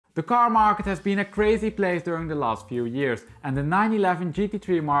The car market has been a crazy place during the last few years, and the 911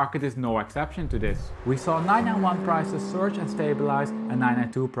 GT3 market is no exception to this. We saw 991 prices surge and stabilize and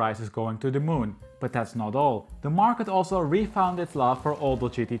 992 prices going to the moon. But that's not all. The market also refound its love for older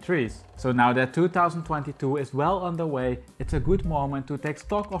GT3s. So now that 2022 is well underway, it's a good moment to take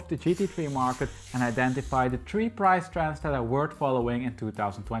stock of the GT3 market and identify the 3 price trends that are worth following in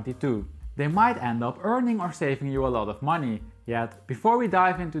 2022. They might end up earning or saving you a lot of money. Yet, before we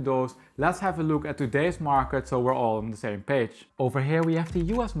dive into those, let's have a look at today's market so we're all on the same page. Over here we have the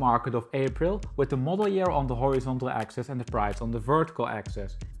US market of April with the model year on the horizontal axis and the price on the vertical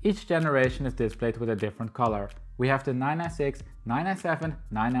axis. Each generation is displayed with a different color. We have the 996, 997,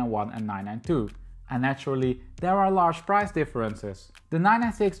 991 and 992. And naturally, there are large price differences. The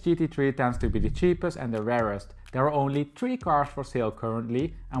 996 GT3 tends to be the cheapest and the rarest. There are only 3 cars for sale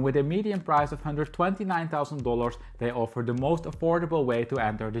currently, and with a median price of $129,000, they offer the most affordable way to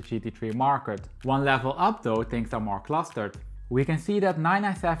enter the GT3 market. One level up though, things are more clustered. We can see that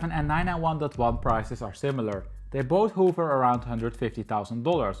 997 and 991.1 prices are similar. They both hover around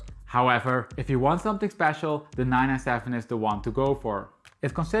 $150,000. However, if you want something special, the 997 is the one to go for.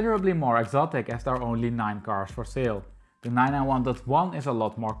 It's considerably more exotic as there are only 9 cars for sale. The 991.1 is a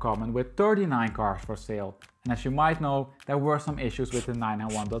lot more common with 39 cars for sale. And as you might know, there were some issues with the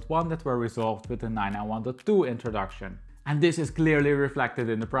 991.1 that were resolved with the 991.2 introduction. And this is clearly reflected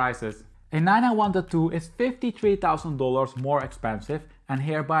in the prices. A 991.2 is $53,000 more expensive and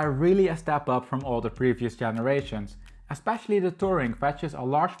hereby really a step up from all the previous generations. Especially the Touring fetches a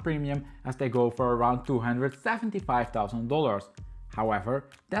large premium as they go for around $275,000. However,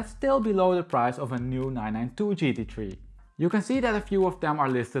 that's still below the price of a new 992 GT3. You can see that a few of them are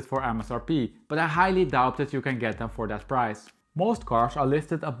listed for MSRP, but I highly doubt that you can get them for that price. Most cars are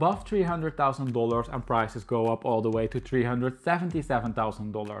listed above $300,000 and prices go up all the way to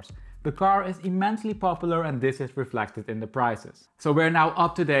 $377,000. The car is immensely popular and this is reflected in the prices. So we're now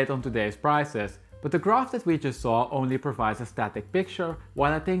up to date on today's prices. But the graph that we just saw only provides a static picture,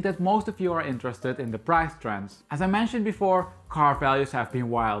 while I think that most of you are interested in the price trends. As I mentioned before, car values have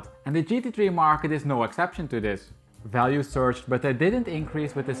been wild, and the GT3 market is no exception to this. Values surged, but they didn't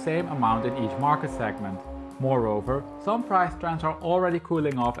increase with the same amount in each market segment. Moreover, some price trends are already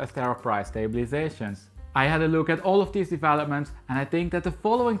cooling off as there are price stabilizations. I had a look at all of these developments, and I think that the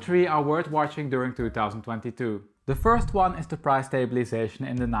following 3 are worth watching during 2022. The first one is the price stabilization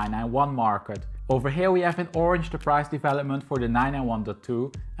in the 991 market. Over here we have in orange the price development for the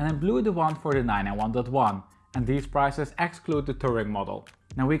 991.2 and in blue the one for the 991.1, and these prices exclude the Touring model.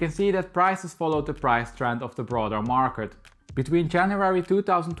 Now we can see that prices followed the price trend of the broader market. Between January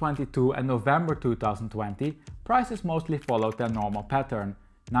 2022 and November 2020, prices mostly followed their normal pattern.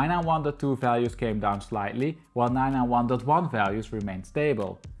 991.2 values came down slightly, while 991.1 values remained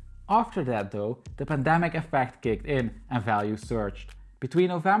stable. After that though, the pandemic effect kicked in and values surged. Between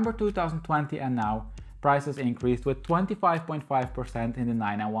November 2020 and now, prices increased with 25.5% in the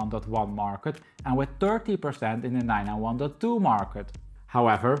 991.1 market and with 30% in the 991.2 market.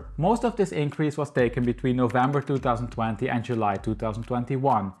 However, most of this increase was taken between November 2020 and July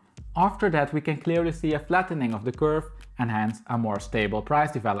 2021. After that we can clearly see a flattening of the curve and hence a more stable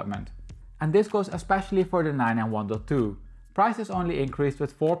price development. And this goes especially for the 991.2. Prices only increased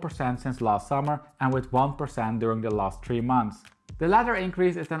with 4% since last summer and with 1% during the last 3 months. The latter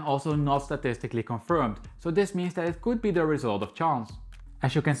increase is then also not statistically confirmed, so this means that it could be the result of chance.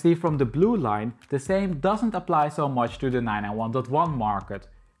 As you can see from the blue line, the same doesn't apply so much to the 991.1 market.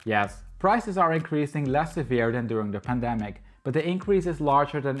 Yes, prices are increasing less severe than during the pandemic, but the increase is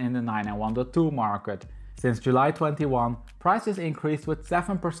larger than in the 991.2 market. Since July 21, prices increased with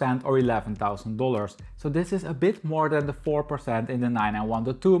 7% or $11,000, so this is a bit more than the 4% in the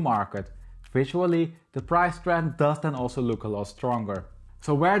 991.2 market. Visually, the price trend does then also look a lot stronger.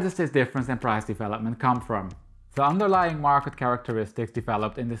 So where does this difference in price development come from? The underlying market characteristics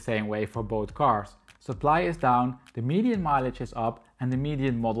developed in the same way for both cars. Supply is down, the median mileage is up, and the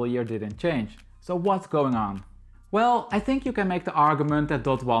median model year didn't change. So what's going on? Well, I think you can make the argument that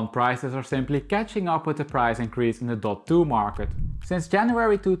 .1 prices are simply catching up with the price increase in the .2 market. Since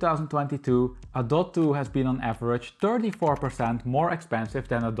January 2022, a .2 has been on average 34% more expensive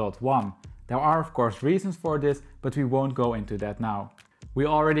than a .1. There are of course reasons for this, but we won't go into that now. We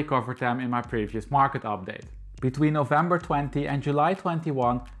already covered them in my previous market update. Between November 20 and July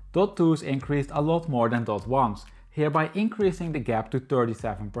 21, .2s increased a lot more than .1s, hereby increasing the gap to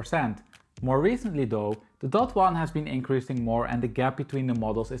 37%. More recently though, the .1 has been increasing more and the gap between the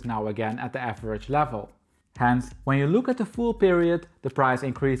models is now again at the average level. Hence, when you look at the full period, the price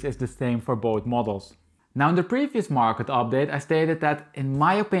increase is the same for both models. Now in the previous market update I stated that in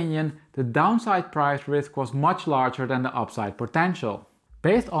my opinion the downside price risk was much larger than the upside potential.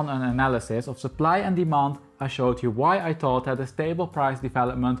 Based on an analysis of supply and demand, I showed you why I thought that a stable price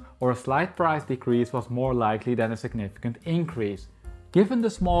development or a slight price decrease was more likely than a significant increase. Given the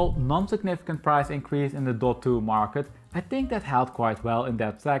small, non-significant price increase in the .2 market, I think that held quite well in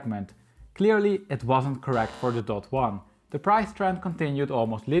that segment. Clearly, it wasn't correct for the .1. The price trend continued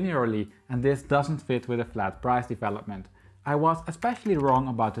almost linearly, and this doesn't fit with a flat price development. I was especially wrong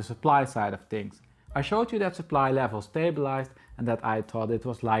about the supply side of things. I showed you that supply levels stabilized and that I thought it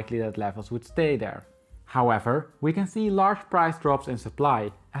was likely that levels would stay there. However, we can see large price drops in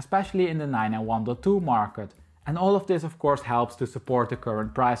supply, especially in the 991.2 market. And all of this of course helps to support the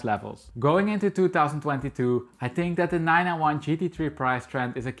current price levels. Going into 2022, I think that the 991 GT3 price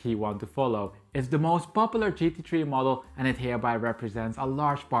trend is a key one to follow. It's the most popular GT3 model and it hereby represents a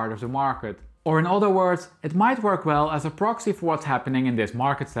large part of the market. Or in other words, it might work well as a proxy for what's happening in this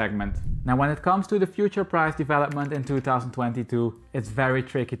market segment. Now when it comes to the future price development in 2022, it's very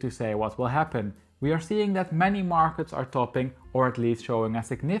tricky to say what will happen. We are seeing that many markets are topping or at least showing a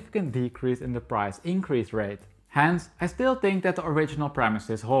significant decrease in the price increase rate. Hence, I still think that the original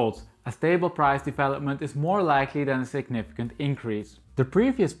premises holds. A stable price development is more likely than a significant increase. The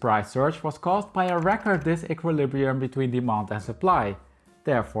previous price surge was caused by a record disequilibrium between demand and supply.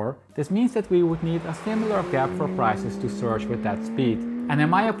 Therefore, this means that we would need a similar gap for prices to surge with that speed. And in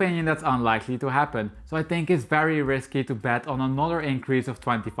my opinion that's unlikely to happen, so I think it's very risky to bet on another increase of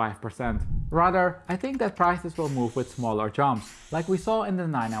 25%. Rather, I think that prices will move with smaller jumps, like we saw in the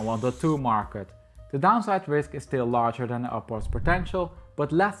 991.2 market. The downside risk is still larger than the upwards potential,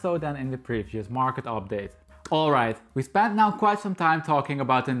 but less so than in the previous market update. Alright, we spent now quite some time talking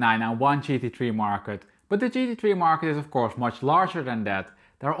about the 991 GT3 market, but the GT3 market is of course much larger than that.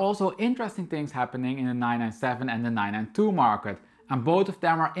 There are also interesting things happening in the 997 and the 992 market, and both of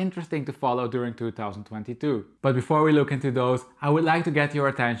them are interesting to follow during 2022. But before we look into those, I would like to get your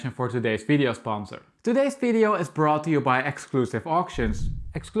attention for today's video sponsor. Today's video is brought to you by Exclusive Auctions.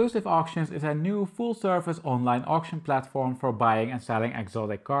 Exclusive Auctions is a new full-service online auction platform for buying and selling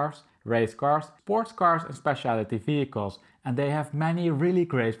exotic cars, race cars, sports cars and specialty vehicles, and they have many really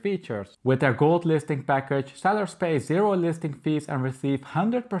great features. With their gold listing package, sellers pay 0 listing fees and receive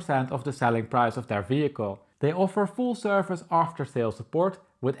 100% of the selling price of their vehicle. They offer full service after sale support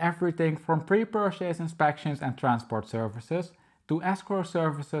with everything from pre-purchase inspections and transport services to escrow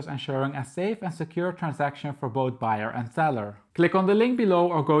services, ensuring a safe and secure transaction for both buyer and seller. Click on the link below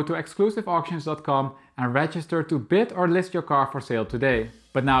or go to exclusiveauctions.com and register to bid or list your car for sale today.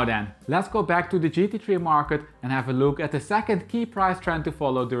 But now then, let's go back to the GT3 market and have a look at the second key price trend to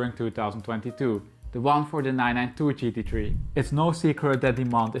follow during 2022. The one for the 992 GT3. It's no secret that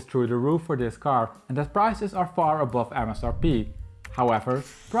demand is through the roof for this car and that prices are far above MSRP. However,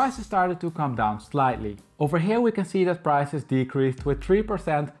 prices started to come down slightly. Over here we can see that prices decreased with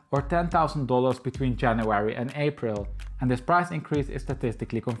 3% or $10,000 between January and April, and this price increase is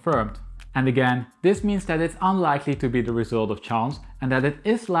statistically confirmed. And again, this means that it's unlikely to be the result of chance and that it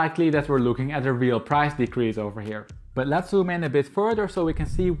is likely that we're looking at a real price decrease over here. But let's zoom in a bit further so we can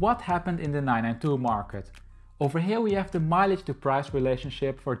see what happened in the 992 market. Over here we have the mileage to price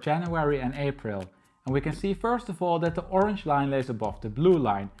relationship for January and April. And we can see first of all that the orange line lays above the blue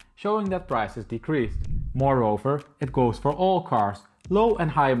line, showing that prices decreased. Moreover, it goes for all cars, low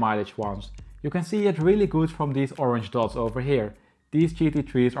and high mileage ones. You can see it really good from these orange dots over here. These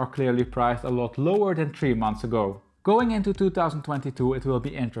GT3s are clearly priced a lot lower than 3 months ago. Going into 2022 it will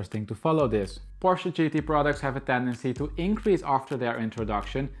be interesting to follow this. Porsche GT products have a tendency to increase after their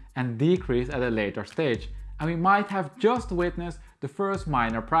introduction and decrease at a later stage, and we might have just witnessed the first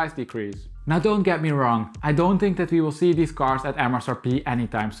minor price decrease. Now don't get me wrong, I don't think that we will see these cars at MSRP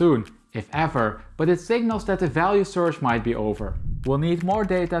anytime soon, if ever, but it signals that the value surge might be over. We'll need more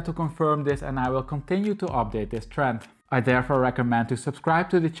data to confirm this and I will continue to update this trend. I therefore recommend to subscribe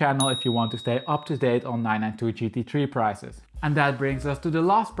to the channel if you want to stay up to date on 992 GT3 prices. And that brings us to the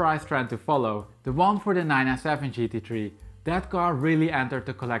last price trend to follow, the one for the 997 GT3. That car really entered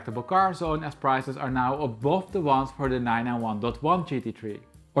the collectible car zone as prices are now above the ones for the 991.1 GT3.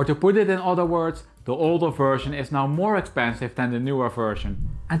 Or to put it in other words, the older version is now more expensive than the newer version.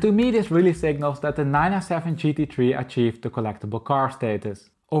 And to me this really signals that the 997 GT3 achieved the collectible car status.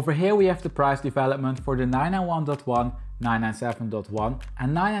 Over here we have the price development for the 991.1, 997.1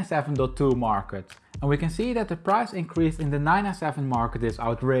 and 997.2 markets. And we can see that the price increase in the 997 market is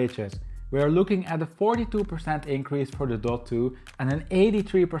outrageous. We are looking at a 42% increase for the .2 and an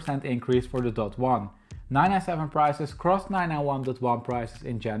 83% increase for the .1. 997 prices crossed 991.1 prices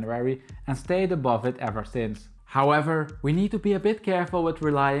in January and stayed above it ever since. However, we need to be a bit careful with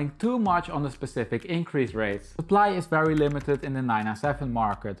relying too much on the specific increase rates. Supply is very limited in the 997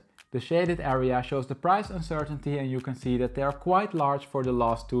 market. The shaded area shows the price uncertainty and you can see that they are quite large for the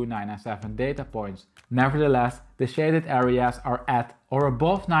last two 997 data points. Nevertheless, the shaded areas are at or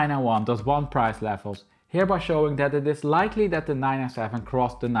above 991.1 price levels, hereby showing that it is likely that the 997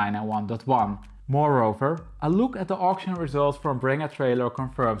 crossed the 991.1. Moreover, a look at the auction results from Bring a Trailer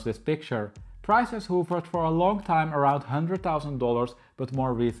confirms this picture. Prices hovered for a long time around $100,000, but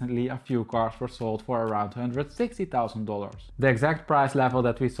more recently a few cars were sold for around $160,000. The exact price level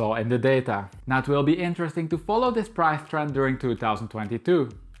that we saw in the data. Now it will be interesting to follow this price trend during 2022.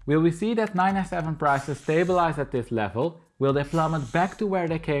 Will we see that 997 prices stabilize at this level? Will they plummet back to where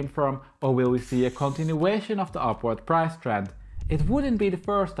they came from, or will we see a continuation of the upward price trend? It wouldn't be the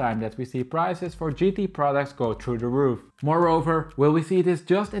first time that we see prices for GT products go through the roof. Moreover, will we see this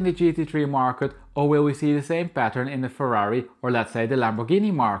just in the GT3 market, or will we see the same pattern in the Ferrari or let's say the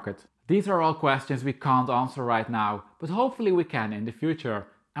Lamborghini market? These are all questions we can't answer right now, but hopefully we can in the future.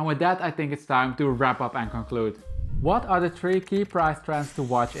 And with that I think it's time to wrap up and conclude. What are the three key price trends to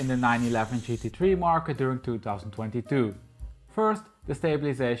watch in the 911 GT3 market during 2022? First, the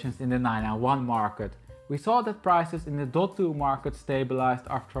stabilizations in the 991 market. We saw that prices in the .2 market stabilized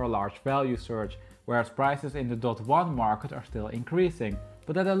after a large value surge, whereas prices in the .1 market are still increasing,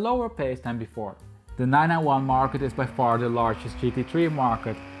 but at a lower pace than before. The 991 market is by far the largest GT3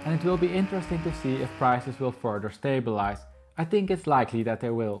 market, and it will be interesting to see if prices will further stabilize. I think it's likely that they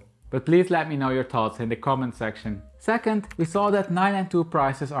will. But please let me know your thoughts in the comment section. Second, we saw that 992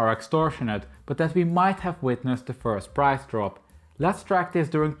 prices are extortionate, but that we might have witnessed the first price drop. Let's track this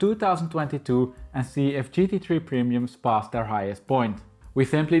during 2022 and see if GT3 premiums passed their highest point. We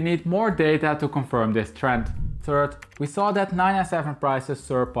simply need more data to confirm this trend. Third, we saw that 997 prices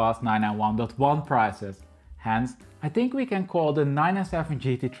surpassed 991.1 prices. Hence, I think we can call the 997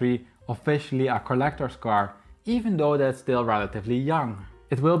 GT3 officially a collector's car, even though that's still relatively young.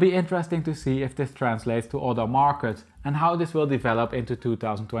 It will be interesting to see if this translates to other markets and how this will develop into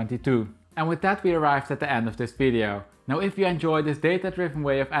 2022. And with that we arrived at the end of this video. Now if you enjoyed this data-driven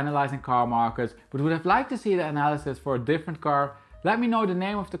way of analyzing car markets but would have liked to see the analysis for a different car, let me know the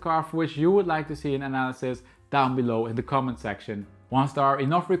name of the car for which you would like to see an analysis down below in the comment section. Once there are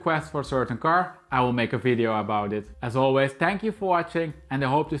enough requests for a certain car, I will make a video about it. As always, thank you for watching and I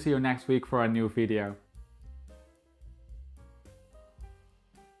hope to see you next week for a new video.